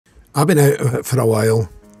I've been out of it for a while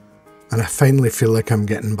and I finally feel like I'm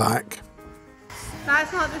getting back.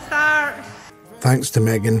 That's not the start. Thanks to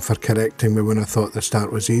Megan for correcting me when I thought the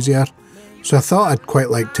start was easier. So I thought I'd quite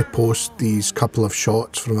like to post these couple of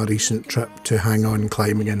shots from a recent trip to Hang On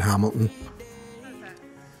Climbing in Hamilton.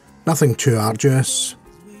 Nothing too arduous.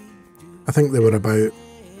 I think they were about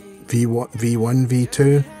V1,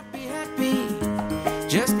 V2.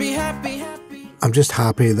 I'm just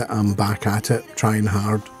happy that I'm back at it, trying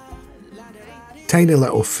hard. Tiny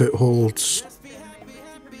little footholds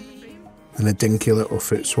and a dinky little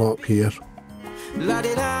foot swap here.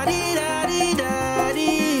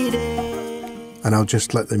 And I'll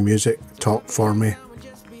just let the music talk for me.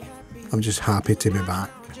 I'm just happy to be back.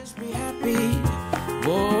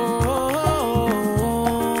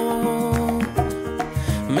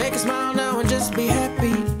 Make a smile now and just be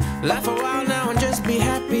happy. Laugh a while now and just be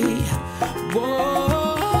happy. Whoa.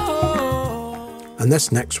 And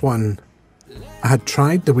this next one, I had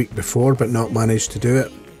tried the week before but not managed to do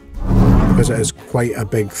it because it is quite a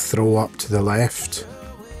big throw up to the left.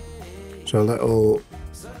 So a little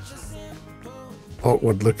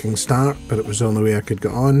awkward looking start, but it was the only way I could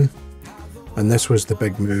get on. And this was the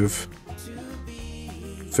big move.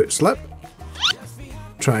 Foot slip.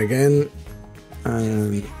 Try again.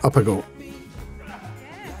 And up I go.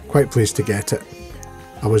 Quite pleased to get it.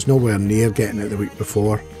 I was nowhere near getting it the week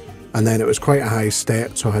before, and then it was quite a high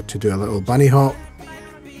step, so I had to do a little bunny hop,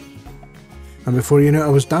 and before you knew it I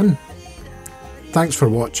was done. Thanks for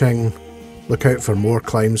watching. Look out for more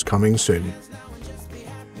climbs coming soon.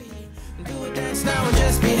 Do a dance now.